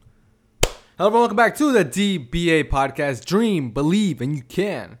Hello, everyone. Welcome back to the DBA podcast. Dream, believe, and you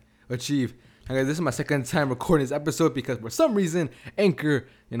can achieve. Now, guys, this is my second time recording this episode because for some reason Anchor,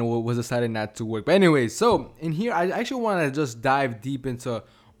 was decided not to work. But anyways, so in here, I actually want to just dive deep into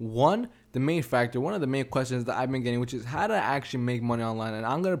one of the main questions that I've been getting, which is how to actually make money online. And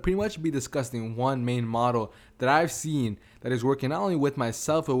I'm gonna pretty much be discussing one main model that I've seen that is working not only with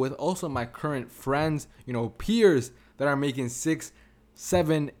myself but with also my current friends, peers that are making 6,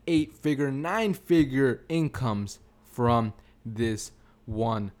 7, 8-figure, 9-figure incomes from this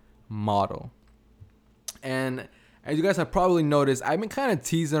one model. And as you guys have probably noticed, I've been kind of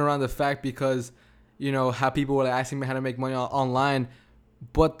teasing around the fact because, how people were asking me how to make money online.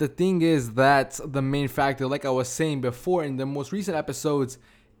 But the thing is that the main factor, like I was saying before in the most recent episodes,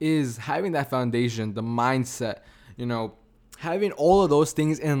 is having that foundation, the mindset, having all of those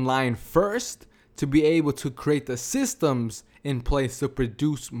things in line first to be able to create the systems in place to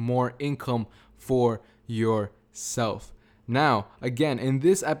produce more income for yourself. Now, again, in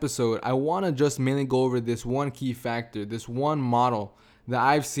this episode, I want to just mainly go over this one key factor, this one model that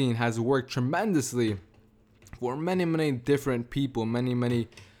I've seen has worked tremendously for many, many different people, many,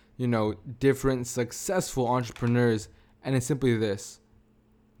 different successful entrepreneurs. And it's simply this: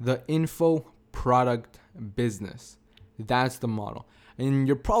 the info product business. That's the model. And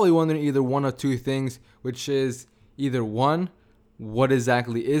you're probably wondering either one or two things, which is either one, what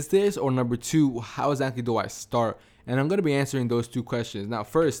exactly is this? Or number two, how exactly do I start? And I'm going to be answering those two questions. Now,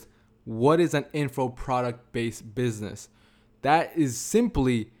 first, what is an info product based business? That is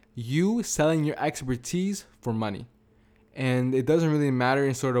simply you selling your expertise for money. And it doesn't really matter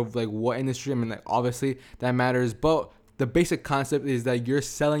in sort of like what industry. I mean, like obviously that matters, but the basic concept is that you're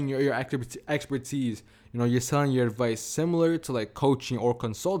selling your expertise. You're selling your advice, similar to like coaching or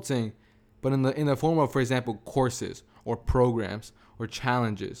consulting, but in the form of, for example, courses or programs or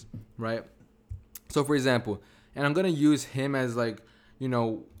challenges, right? So, for example, and I'm gonna use him as a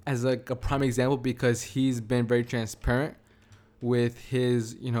prime example because he's been very transparent with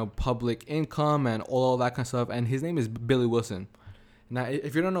his public income and all that kind of stuff. And his name is Billy Wilson. Now,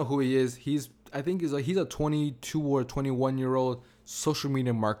 if you don't know who he is, he's a 22 or 21-year-old social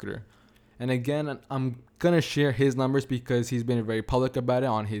media marketer. And again, I'm going to share his numbers because he's been very public about it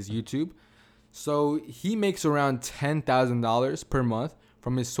on his YouTube. So he makes around $10,000 per month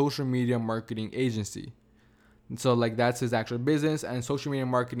from his social media marketing agency. And so that's his actual business. And social media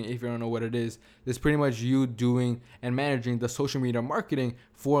marketing, if you don't know what it is pretty much you doing and managing the social media marketing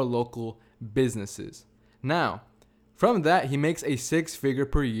for local businesses. Now, from that, he makes a 6-figure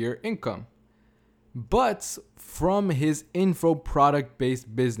per year income. But from his info product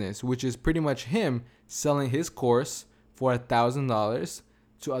based business, which is pretty much him selling his course for $1,000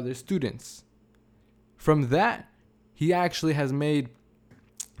 to other students. From that, he actually has made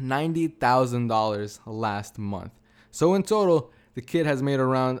 $90,000 last month. So in total, the kid has made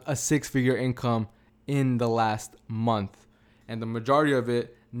around a 6-figure income in the last month. And the majority of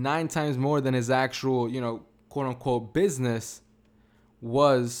it, 9 times more than his actual, quote unquote business,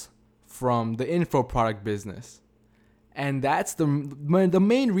 was from the info product business. And that's the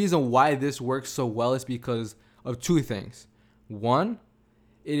main reason why this works so well is because of two things. One,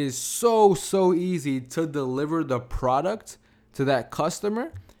 it is so easy to deliver the product to that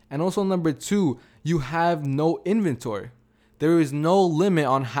customer. And also number two, you have no inventory. There is no limit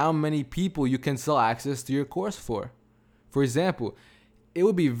on how many people you can sell access to your course for. For example, it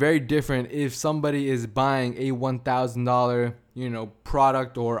would be very different if somebody is buying a $1,000,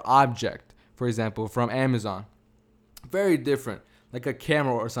 product or object, for example, from Amazon. Very different, like a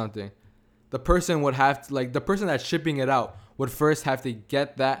camera or something. The person would have to, the person that's shipping it out would first have to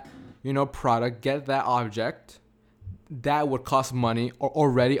get that, product, get that object. That would cost money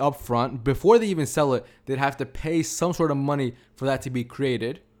already up front. Before they even sell it, they'd have to pay some sort of money for that to be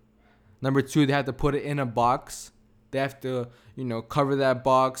created. Number two, they have to put it in a box. They have to, cover that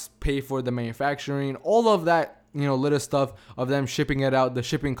box, pay for the manufacturing, all of that, little stuff of them shipping it out, the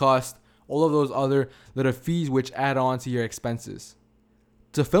shipping cost, all of those other little fees which add on to your expenses.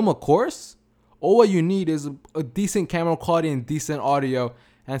 To film a course, all what you need is a decent camera quality and decent audio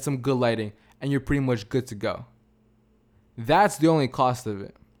and some good lighting, and you're pretty much good to go. That's the only cost of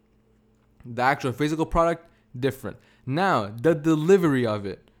it. The actual physical product, different. Now, the delivery of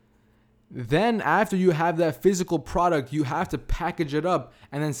it. Then after you have that physical product, you have to package it up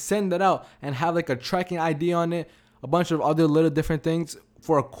and then send it out and have a tracking ID on it, a bunch of other little different things.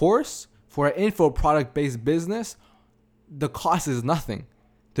 For a course, for an info product based business, the cost is nothing.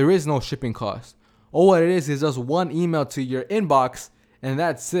 There is no shipping cost. All what it is just one email to your inbox and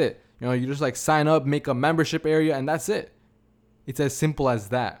that's it. You just sign up, make a membership area, and that's it. It's as simple as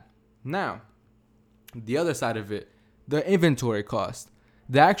that. Now, The other side of it, the inventory cost.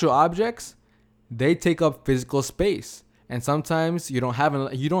 The actual objects, they take up physical space. And sometimes you don't have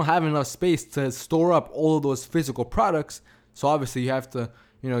enough space to store up all of those physical products. So obviously you have to,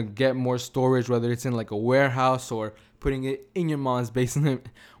 get more storage, whether it's in like a warehouse or putting it in your mom's basement,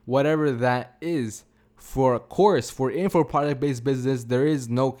 whatever that is. For a course, for info product based business, there is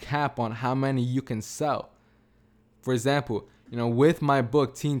no cap on how many you can sell. For example, with my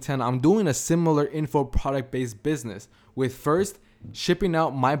book Teen 10, I'm doing a similar info product based business with first shipping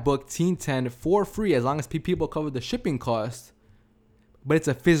out my book Teen 10 for free as long as people cover the shipping cost. But it's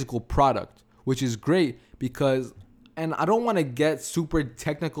a physical product, which is great because, and I don't want to get super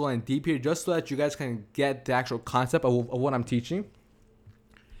technical and deep here, just so that you guys can get the actual concept of what I'm teaching.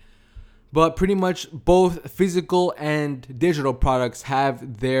 But pretty much both physical and digital products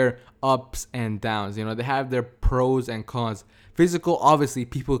have their ups and downs. They have their pros and cons. Physical, obviously,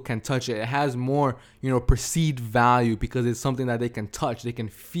 people can touch it. It has more, perceived value because it's something that they can touch, they can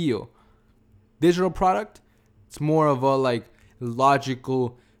feel. Digital product, it's more of a like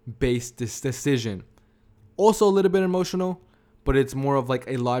logical based decision. Also a little bit emotional, but it's more of like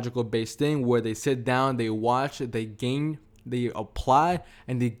a logical based thing where they sit down, they watch, they gain, they apply,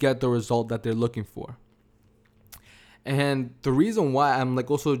 and they get the result that they're looking for. And the reason why I'm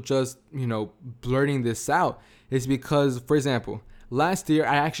like also just, blurting this out is because, for example, last year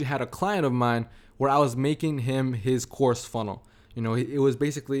I actually had a client of mine where I was making him his course funnel. It was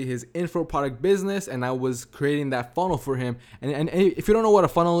basically his info product business, and I was creating that funnel for him. And if you don't know what a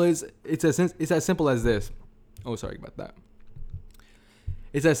funnel is, it's as simple as this. Oh, sorry about that.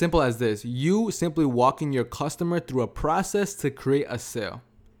 It's as simple as this. You simply walking your customer through a process to create a sale.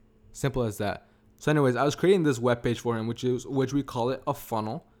 Simple as that. So anyways, I was creating this webpage for him, which we call it a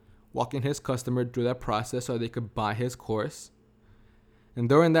funnel, walking his customer through that process so they could buy his course. And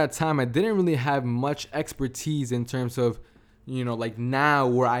during that time, I didn't really have much expertise in terms of, like now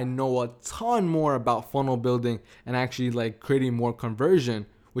where I know a ton more about funnel building and actually like creating more conversion,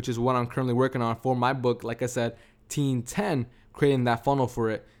 which is what I'm currently working on for my book. Like I said, Teen 10, creating that funnel for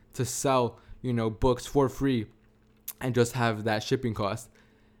it to sell, books for free and just have that shipping cost.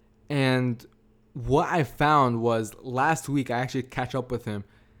 And what I found was last week, I actually catch up with him.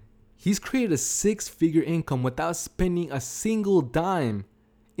 He's created a 6-figure income without spending a single dime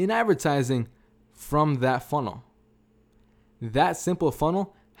in advertising from that funnel. That simple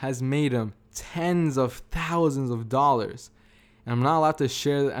funnel has made him tens of thousands of dollars. And I'm not allowed to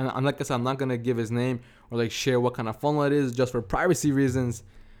share, and like I said, I'm not going to give his name or like share what kind of funnel it is just for privacy reasons.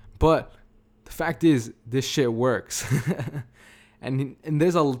 But the fact is, this shit works. and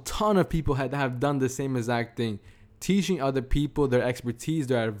there's a ton of people that have done the same exact thing, teaching other people their expertise,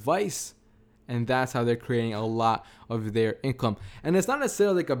 their advice, and that's how they're creating a lot of their income. And it's not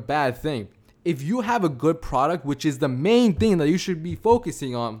necessarily like a bad thing. If you have a good product, which is the main thing that you should be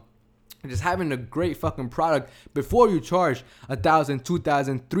focusing on, just having a great fucking product before you charge $1,000,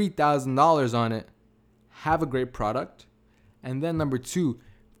 $2,000, $3,000 on it, have a great product. And then number 2,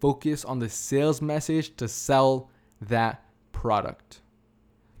 focus on the sales message to sell that product.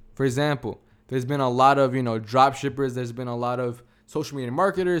 For example, there's been a lot of, drop shippers. There's been a lot of social media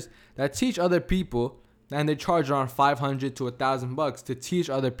marketers that teach other people, and they charge around $500 to $1,000 to teach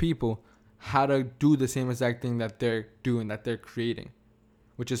other people how to do the same exact thing that they're doing, that they're creating,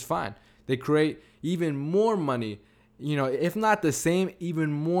 which is fine. They create even more money, if not the same,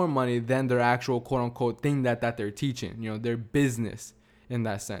 even more money than their actual quote unquote thing that they're teaching, their business in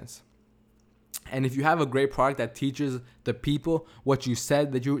that sense. And if you have a great product that teaches the people what you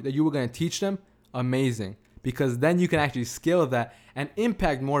said that you were going to teach them, amazing. Because then you can actually scale that and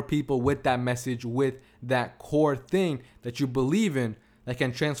impact more people with that message, with that core thing that you believe in that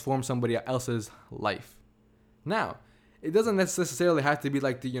can transform somebody else's life. Now, it doesn't necessarily have to be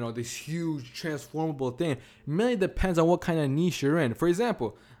like this huge transformable thing. It really depends on what kind of niche you're in. For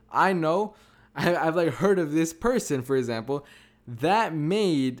example, I know I've like heard of this person, for example, that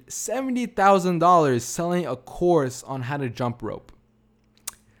made $70,000 selling a course on how to jump rope,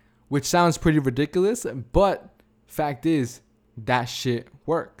 which sounds pretty ridiculous, but fact is that shit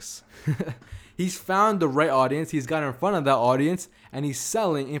works. He's found the right audience. He's got in front of that audience, and he's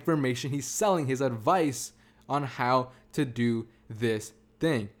selling information. He's selling his advice on how to do this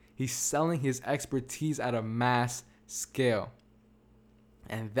thing. He's selling his expertise at a mass scale.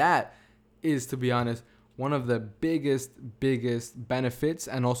 And that is, to be honest, one of the biggest benefits,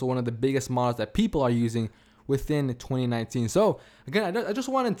 and also one of the biggest models that people are using within 2019. So again, I just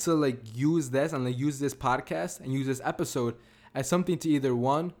wanted to use this and use this podcast and use this episode as something to either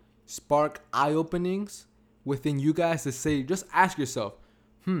one, spark eye openings within you guys to say, just ask yourself,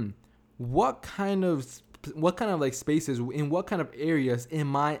 what kind of like spaces, in what kind of areas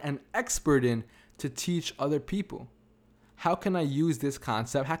am I an expert in to teach other people? How can I use this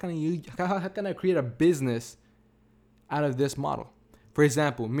concept? How can I create a business out of this model? For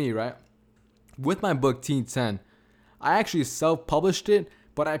example, me, right? With my book Teen 10, I actually self-published it,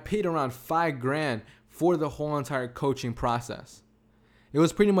 but I paid around $5,000 for the whole entire coaching process. It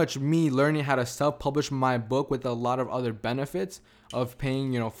was pretty much me learning how to self-publish my book with a lot of other benefits of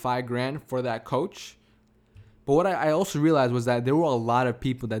paying, $5,000 for that coach. But what I also realized was that there were a lot of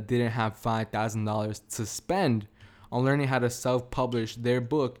people that didn't have $5,000 to spend on learning how to self-publish their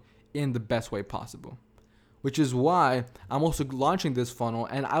book in the best way possible. Which is why I'm also launching this funnel,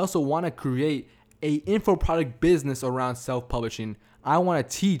 and I also want to create a info product business around self-publishing. I want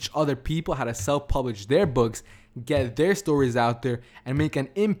to teach other people how to self-publish their books, get their stories out there, and make an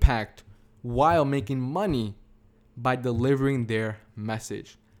impact while making money by delivering their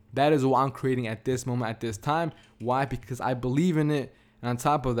message. That is what I'm creating at this moment, at this time. Why? Because I believe in it. And on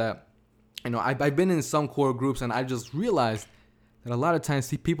top of that, I've been in some core groups, and I just realized that a lot of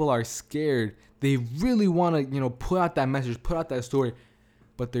times people are scared. They really want to, put out that message, put out that story,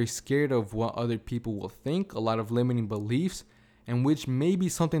 but they're scared of what other people will think, a lot of limiting beliefs, and which may be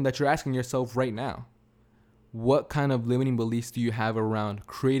something that you're asking yourself right now. What kind of limiting beliefs do you have around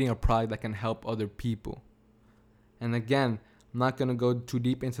creating a product that can help other people? And again, I'm not going to go too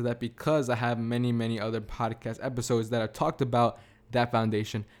deep into that because I have many, many other podcast episodes that have talked about that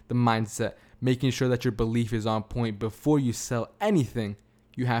foundation, the mindset, making sure that your belief is on point before you sell anything.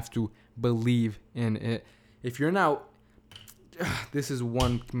 You have to believe in it. If you're not, this is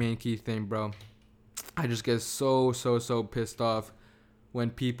one main key thing, bro. I just get so pissed off when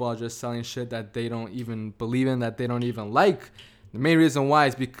people are just selling shit that they don't even believe in, that they don't even like. The main reason why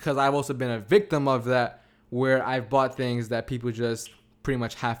is because I've also been a victim of that, where I've bought things that people just pretty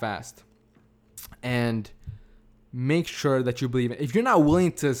much half-assed. And make sure that you believe it. If you're not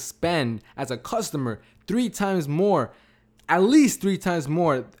willing to spend as a customer 3 times more, at least 3 times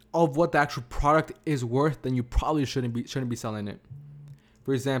more of what the actual product is worth, then you probably shouldn't be selling it.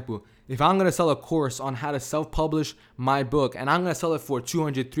 For example, if I'm going to sell a course on how to self-publish my book and I'm going to sell it for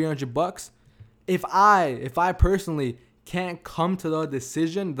 $200-$300, if I personally can't come to the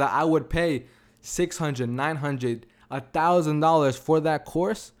decision that I would pay $600, $900, $1,000 for that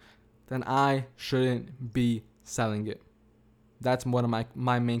course, then I shouldn't be selling it. That's one of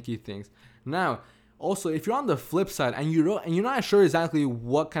my main key things. Now, also, if you're on the flip side and you're not sure exactly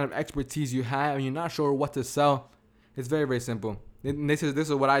what kind of expertise you have and you're not sure what to sell, it's very, very simple. This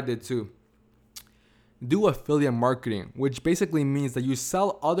is what I did too. Do affiliate marketing, which basically means that you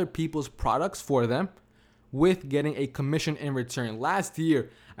sell other people's products for them with getting a commission in return. Last year,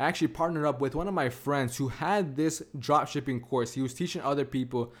 I actually partnered up with one of my friends who had this dropshipping course. He was teaching other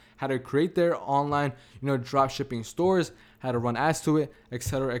people how to create their online, dropshipping stores, how to run ads to it,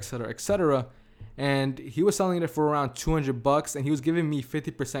 etc., etc., etc. And he was selling it for around $200, and he was giving me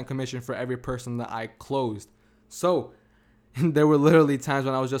 50% commission for every person that I closed. So there were literally times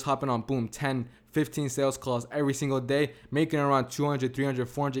when I was just hopping on, boom, 10, 15 sales calls every single day, making around $200, $300,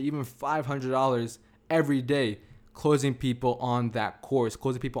 $400, even $500 every day, closing people on that course,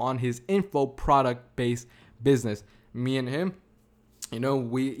 closing people on his info product-based business. Me and him, he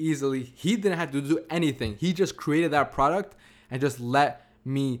didn't have to do anything. He just created that product and just let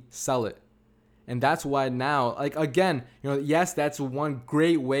me sell it. And that's why now, again, yes, that's one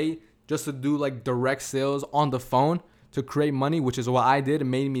great way just to do direct sales on the phone to create money, which is what I did. It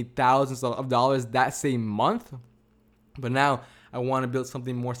made me thousands of dollars that same month. But now I want to build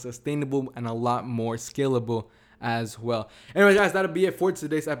something more sustainable and a lot more scalable as well. Anyway, guys, that'll be it for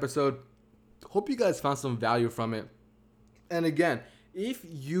today's episode. Hope you guys found some value from it. And again, if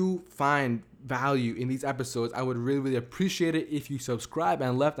you find value in these episodes, I would really, really appreciate it if you subscribe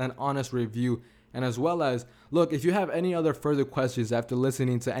and left an honest review. And as well as, look, if you have any other further questions after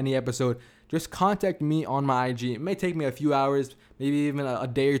listening to any episode, just contact me on my IG. It may take me a few hours, maybe even a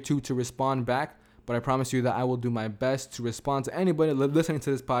day or two to respond back, but I promise you that I will do my best to respond to anybody listening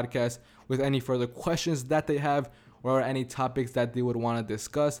to this podcast with any further questions that they have or any topics that they would want to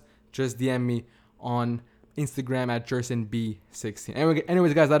discuss. Just DM me on Instagram at JersonB16.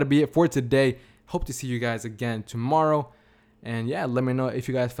 Anyways, guys, that'll be it for today. Hope to see you guys again tomorrow. And yeah, let me know if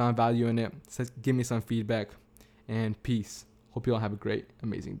you guys found value in it. Give me some feedback. And peace. Hope you all have a great,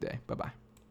 amazing day. Bye-bye.